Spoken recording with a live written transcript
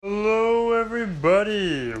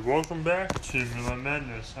welcome back to Midnight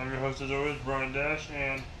Madness. I'm your host as always, Brian Dash,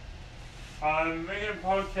 and I'm making a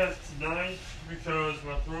podcast tonight because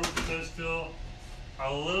my throat does feel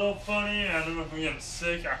a little funny. I don't know if I'm getting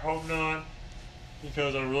sick. I hope not,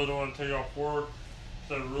 because I really don't want to take off work,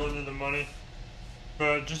 so I really need the money.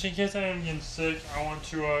 But just in case I am getting sick, I want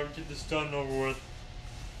to get this done and over with.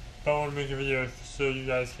 But I want to make a video so you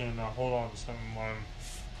guys can hold on to something while I'm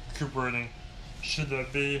recuperating. Should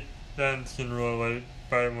that be, then it's getting really late,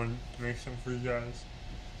 but I want to make some for you guys.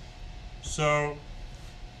 So,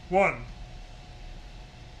 one,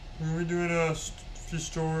 we're going to be doing a few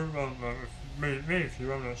stories, well, maybe a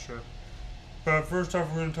few, I'm not sure. But first off,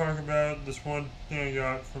 we're going to talk about this one thing I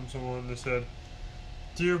got from someone that said,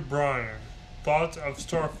 "Dear Brian, thoughts of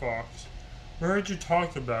Starfox. We heard you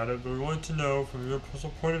talk about it, but we want to know from your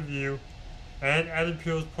personal point of view and Adam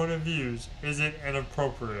Peel's point of views, is it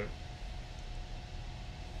inappropriate?"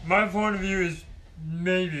 My point of view is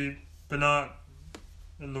maybe, but not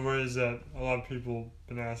in the ways that a lot of people have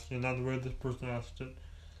been asking, not the way this person asked it.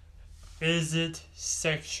 Is it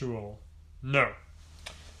sexual? No.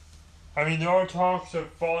 I mean, there are talks of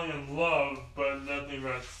falling in love, but nothing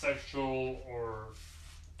about sexual or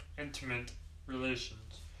intimate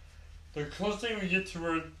relations. The closest thing we get to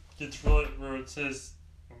where it gets really, where it says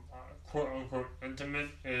quote unquote intimate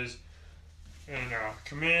is in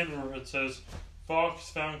Command, where it says Fox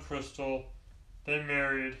found Crystal, they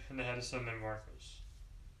married, and they had a son named Marcus.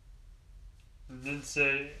 It didn't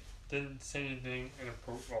say anything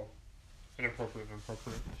inappropriate.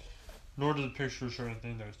 Nor did the picture show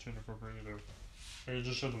anything that was too inappropriate either. It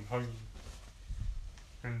just showed them hugging,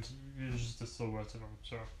 and it was just the silhouettes of them.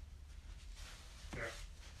 So, yeah.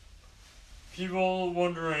 People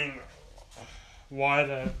wondering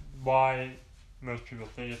why most people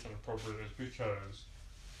think it's inappropriate is because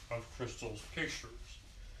of Crystal's pictures.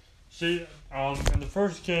 See, in the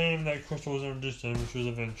first game that Crystal was introduced in, which was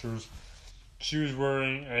Adventures, she was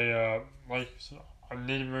wearing a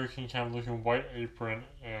Native American kind of looking white apron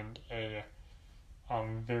and a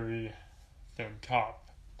very thin top,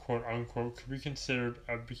 quote unquote, could be considered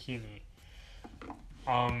a bikini.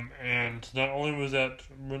 And not only would that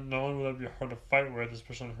be hard to fight with,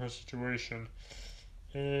 especially in her situation,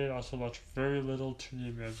 it also left very little to the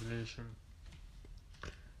imagination.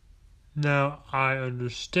 Now, I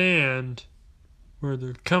understand where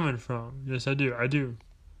they're coming from. Yes, I do. I do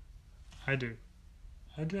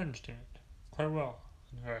understand. Quite well,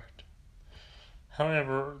 in fact.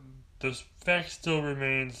 However, the fact still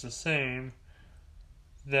remains the same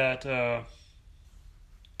that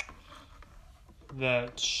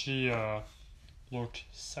she looked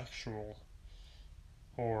sexual,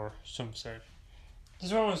 or some say. This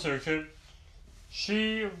is what I want to say, okay?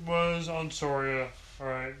 She was on Soria,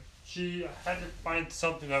 alright? She had to find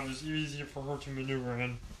something that was easier for her to maneuver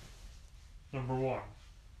in, number one.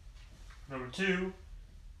 Number two,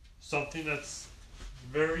 something that's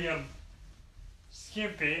very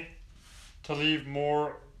skimpy to leave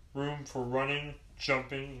more room for running,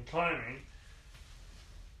 jumping, and climbing.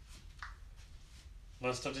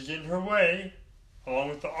 Less stuff to get in her way, along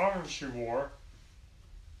with the armor she wore.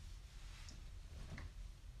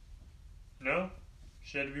 No,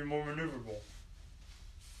 she had to be more maneuverable.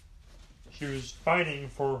 She was fighting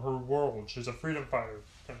for her world. She's a freedom fighter,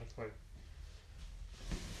 technically.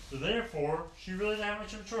 So therefore, she really didn't have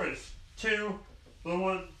much of a choice. Two, the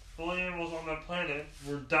only animals on that planet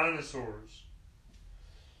were dinosaurs.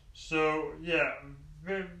 So, yeah,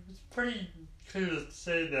 it's pretty clear to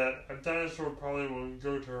say that a dinosaur probably will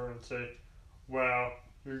go to her and say, "Wow,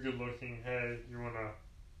 you're good looking. Hey, you wanna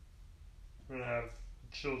have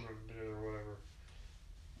children together or whatever."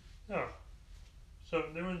 No. So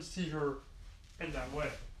they wouldn't see her in that way,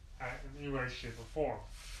 in any way, shape, or form.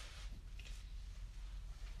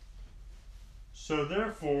 So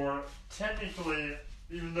therefore, technically,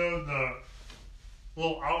 even though the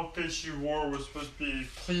little outfit she wore was supposed to be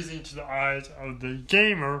pleasing to the eyes of the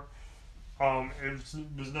gamer,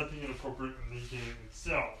 there's nothing inappropriate in the game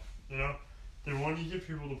itself. You know, they want to get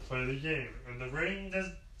people to play the game, and the rating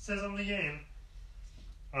says on the game,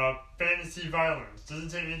 fantasy violence. Doesn't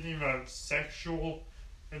say anything about sexual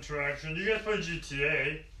interaction. You guys play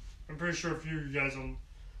GTA? I'm pretty sure a few of you guys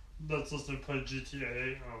that's listening play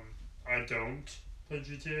GTA. I don't play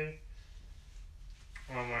GTA.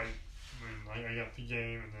 I got the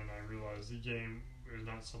game, and then I realized the game is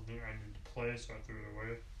not something I need to play, so I threw it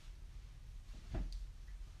away.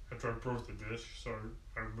 After I broke the disc, so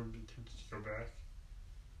I would be tempted to go back.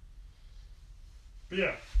 But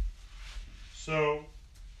yeah. So,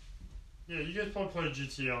 yeah, you guys probably play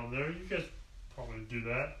GTA on there. You guys probably do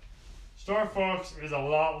that. Starfox is a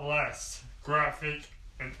lot less graphic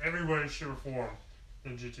in every way, shape, or form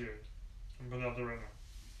in GTA. I'm putting it out there right now.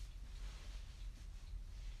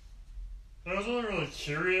 And I was only really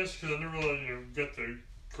curious because I never really, get the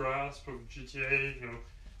grasp of GTA.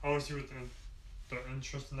 I want to see what the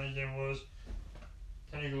interest in that game was.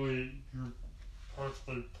 Technically, you're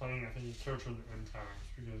partially playing, I think, a character in the end times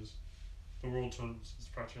because the world turns is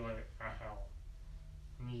practically like a hell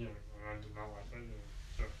in the game, and I did not like that game.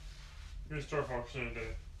 So, here's Starfox saying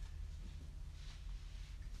that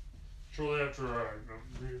shortly after I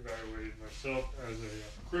reevaluated myself as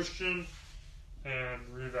a Christian and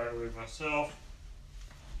reevaluated myself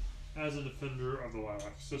as a defender of the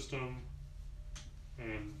lilac system,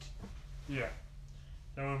 and yeah,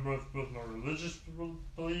 that went both my religious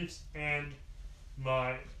beliefs and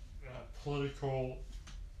my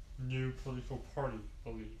new political party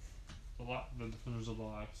belief, the defenders of the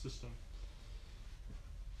lilac system.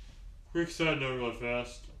 Quick side note, really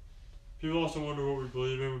fast. People also wonder what we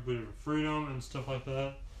believe in. We believe in freedom and stuff like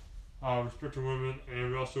that. Respect to women,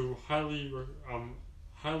 and we also highly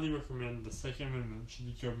recommend the Second Amendment should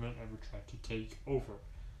the government ever try to take over.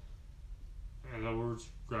 In other words,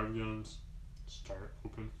 grab guns, start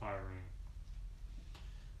open firing.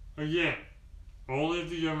 Again, only if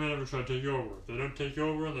the government ever try to take over. If they don't take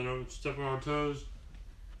over and they don't step on our toes,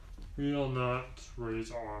 we will not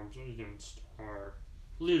raise arms against our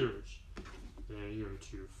leaders. They go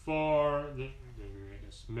too far, they make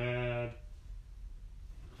us mad,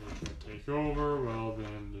 they try to take over, well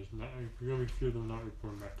then we're going to be fear them not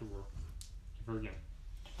reporting back to work ever again.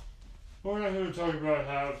 But we're not here to talk about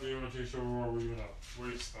how if we want to take over or we're going to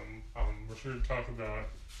waste them. We're here to talk about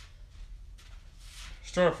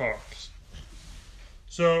Starfox.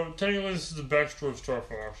 So, technically this is the backstory of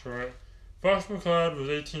Starfox, right? Fox McCloud was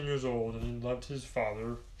 18 years old and he loved his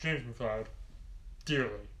father, James McCloud,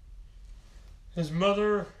 dearly. His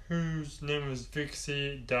mother, whose name was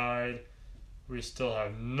Vixie, died. We still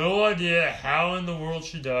have no idea how in the world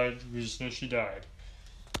she died. We just know she died.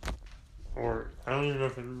 Or, I don't even know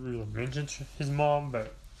if it really mentions his mom,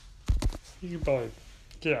 but you can probably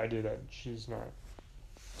get an idea that she's not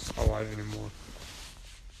alive anymore.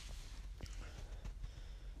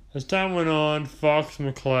 As time went on, Fox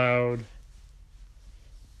McCloud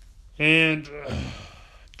and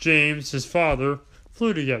James, his father,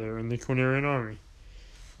 flew together in the Cornerian army.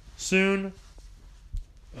 Soon,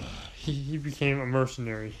 he became a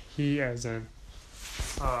mercenary. He, as in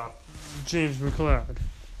James McCloud.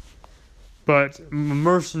 But a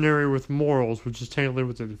mercenary with morals, which is technically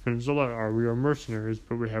what the defenders are. We are mercenaries,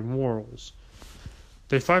 but we have morals.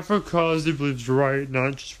 They fight for a cause they believe is right,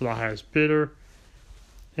 not just for the highest bidder.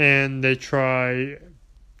 And they try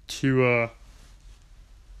to,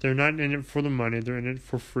 they're not in it for the money, they're in it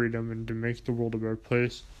for freedom and to make the world a better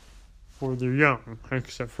place for the young,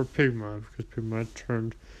 except for Pigma, because Pigma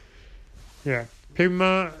turned,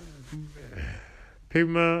 Pigma,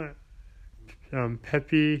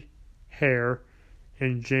 Peppy Hare,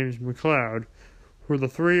 and James McCloud were the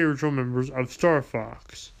three original members of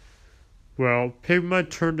Starfox. Well, Pigma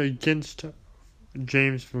turned against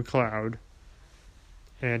James McCloud,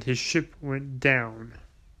 and his ship went down.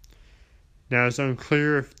 Now it's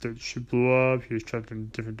unclear if the ship blew up, he was trapped in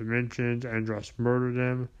different dimensions, Andros murdered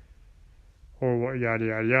him, or what, yada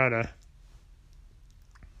yada yada.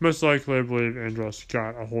 Most likely I believe Andros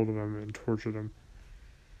got a hold of him and tortured him,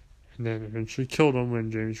 and then eventually killed him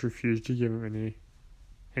when James refused to give him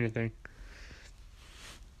anything.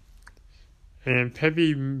 And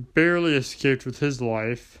Peppy barely escaped with his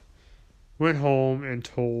life, went home and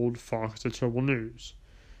told Fox the terrible news.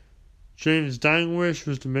 James' dying wish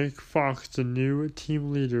was to make Fox the new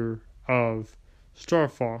team leader of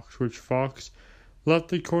Starfox, which Fox left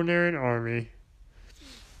the Cornerian army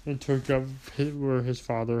and took up where his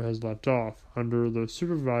father has left off, under the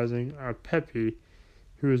supervising of Peppy,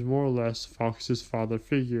 who is more or less Fox's father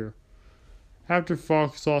figure. After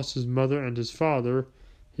Fox lost his mother and his father,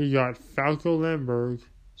 he got Falco Lamberg,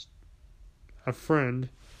 a friend,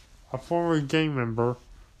 a former gang member,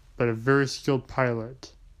 but a very skilled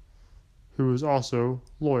pilot, who was also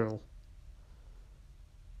loyal.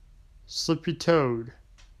 Slippy Toad,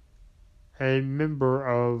 a member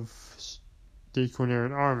of the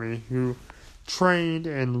Cornerian army, who trained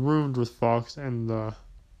and roomed with Fox in the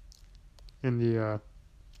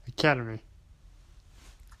academy.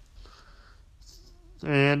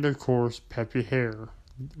 And of course, Peppy Hare,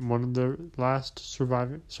 the last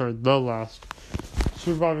surviving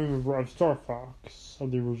member of Starfox,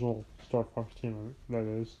 of the original Starfox team, that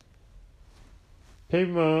is.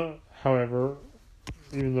 Pigma, however,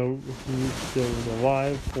 even though he still was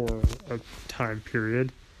alive for a time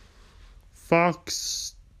period,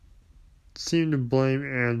 Fox seem to blame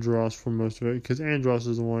Andros for most of it, because Andros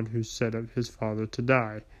is the one who set up his father to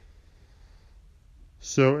die.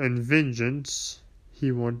 So, in vengeance,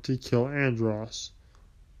 he wanted to kill Andros.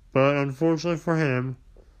 But unfortunately for him,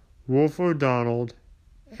 Wolf O'Donnell,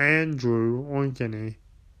 Andrew Oinkeny,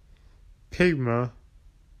 Pigma,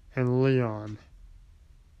 and Leon,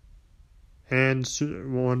 and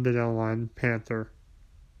one day down the line, Panther,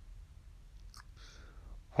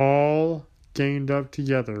 all ganged up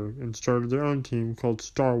together and started their own team called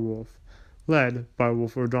Starwolf, led by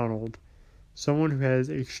Wolf O'Donnell, someone who has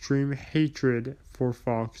extreme hatred for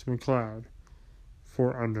Fox McCloud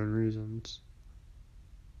for unknown reasons.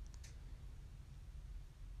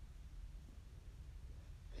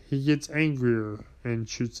 He gets angrier and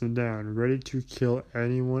shoots them down, ready to kill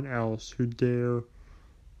anyone else who dare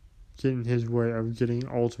get in his way of getting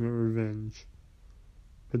ultimate revenge.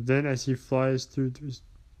 But then as he flies through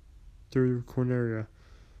Corneria,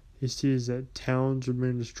 he sees that towns are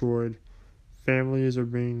being destroyed, families are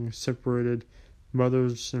being separated,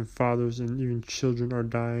 mothers and fathers and even children are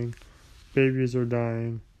dying, babies are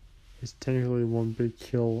dying. It's technically one big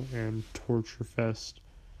kill and torture fest.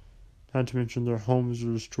 Not to mention their homes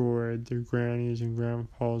are destroyed, their grannies and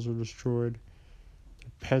grandpas are destroyed,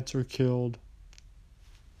 their pets are killed.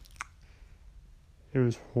 It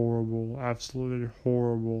was horrible, absolutely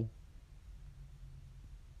horrible.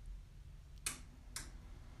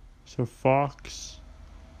 So Fox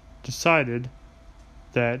decided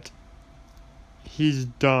that he's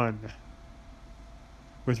done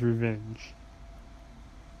with revenge.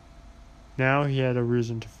 Now he had a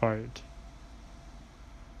reason to fight.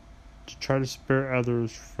 To try to spare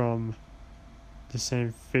others from the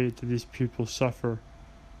same fate that these people suffer.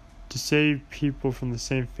 To save people from the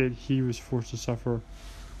same fate he was forced to suffer,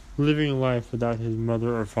 living life without his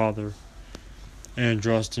mother or father.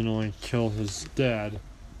 Andros didn't only kill his dad,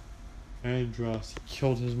 Andros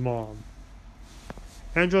killed his mom.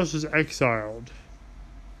 Andros was exiled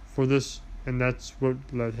for this, and that's what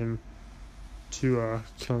led him to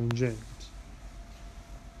killing James.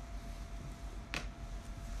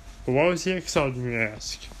 But why was he exiled, you may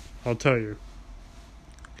ask? I'll tell you.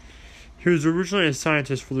 He was originally a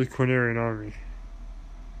scientist for the Cornerian army.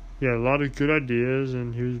 He had a lot of good ideas,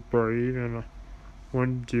 and he was brave, and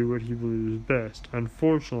wanted to do what he believed was best.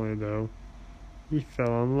 Unfortunately, though, he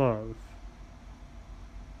fell in love,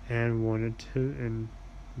 and wanted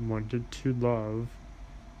to love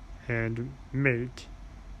and mate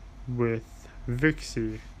with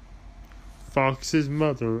Vixie, Fox's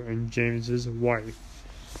mother and James's wife.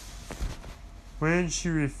 When she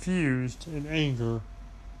refused in anger,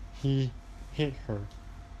 he hit her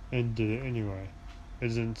and did it anyway. It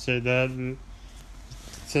doesn't say that. It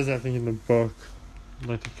says that, I think, in the book,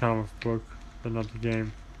 like the comic book, but not the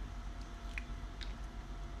game.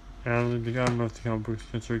 And I don't know if the comic book is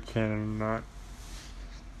considered canon or not.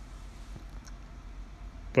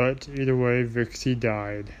 But either way, Vixie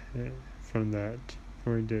died from that,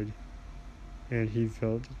 from what he did. And he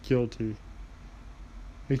felt guilty,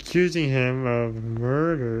 accusing him of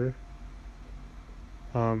murder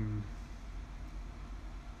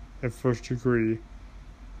at first degree.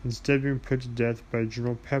 Instead of being put to death by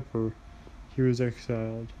General Pepper, he was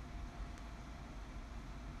exiled.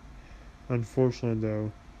 Unfortunately,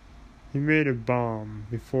 though, he made a bomb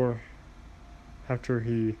after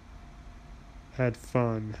he had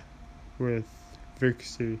fun with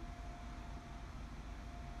Vixie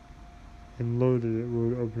and loaded it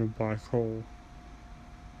would open a black hole.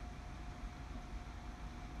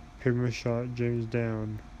 Pigma shot James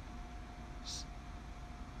down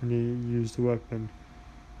when he used the weapon.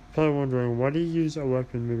 Probably wondering, why did he use a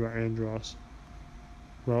weapon made by Andros?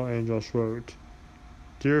 Well, Andros wrote,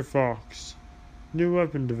 "Dear Fox, new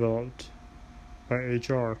weapon developed by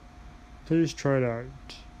HR. Please try it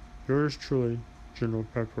out. Yours truly, General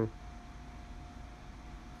Pepper."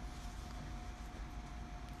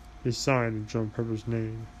 He signed General Pepper's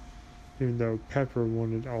name, even though Pepper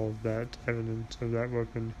wanted all of that evidence of that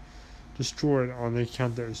weapon destroyed on the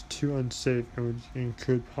account that it was too unsafe and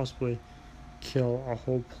could possibly kill a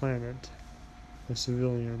whole planet of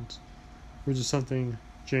civilians, which is something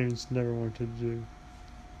James never wanted to do.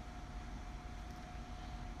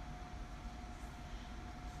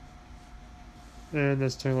 And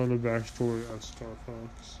that's technically the backstory of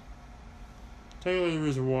Starfox. Technically, the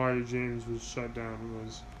reason why James was shut down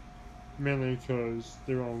was mainly because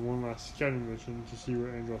they were on one last scouting mission to see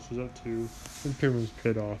what Andros was up to, and Pym was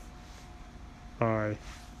paid off by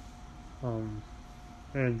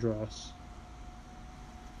Andros.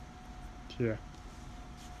 Yeah.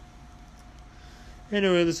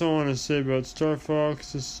 Anyway, that's all I want to say about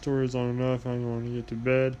Starfox. This story is long enough. I'm going to get to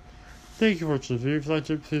bed. Thank you for watching the video. If you liked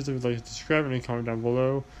it, please leave a like, subscribe, and a comment down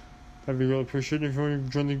below. That'd be really appreciated. If you want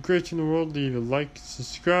to join the greatest in the world, leave a like,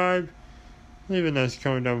 subscribe, leave a nice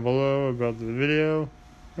comment down below about the video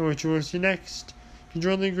and what you want to see next. You can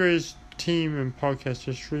join the greatest team in podcast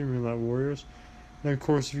history, Moonlight Warriors. And of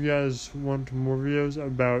course, if you guys want more videos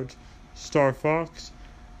about Starfox,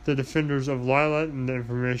 the Defenders of Lilac, and the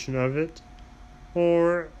information of it,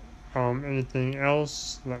 or anything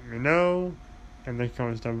else, let me know in the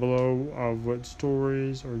comments down below of what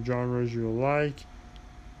stories or genres you like.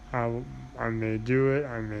 I may do it,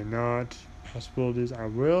 I may not. Possibilities, I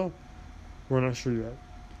will. We're not sure yet.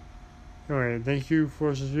 Anyway, thank you for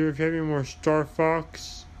watching this video. If you have any more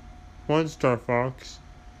Starfox, 1 Starfox,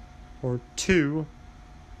 or 2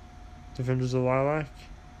 Defenders of Lilac,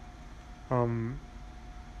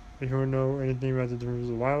 if you want to know anything about the Defenders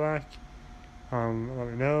of Lilac, let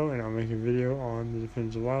me know, and I'll make a video on the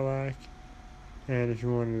Defenders of Lilac. And if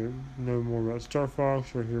you want to know more about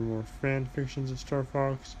Starfox, or hear more fan fictions of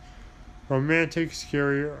Starfox, romantic,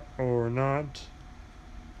 scary, or not,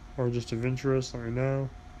 or just adventurous, let me know.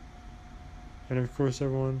 And of course,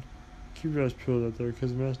 everyone, keep your eyes peeled out there,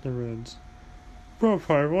 because the mess never ends. Bye,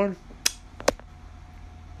 everyone.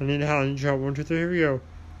 I need a howl. I need your help. 1, 2, 3. Here we go.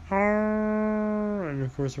 And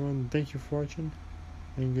of course, everyone, thank you for watching,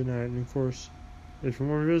 and good night. And of course, if you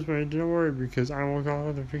want more videos, don't worry, because I will call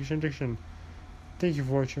it the fiction addiction. Thank you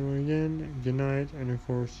for watching again. Good night. And of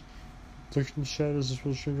course, look in the shadows. This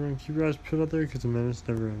will stranger, and keep your eyes peeled out there, because the menace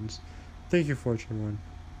never ends. Thank you for watching, everyone,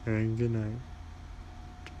 and good night.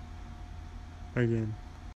 Again.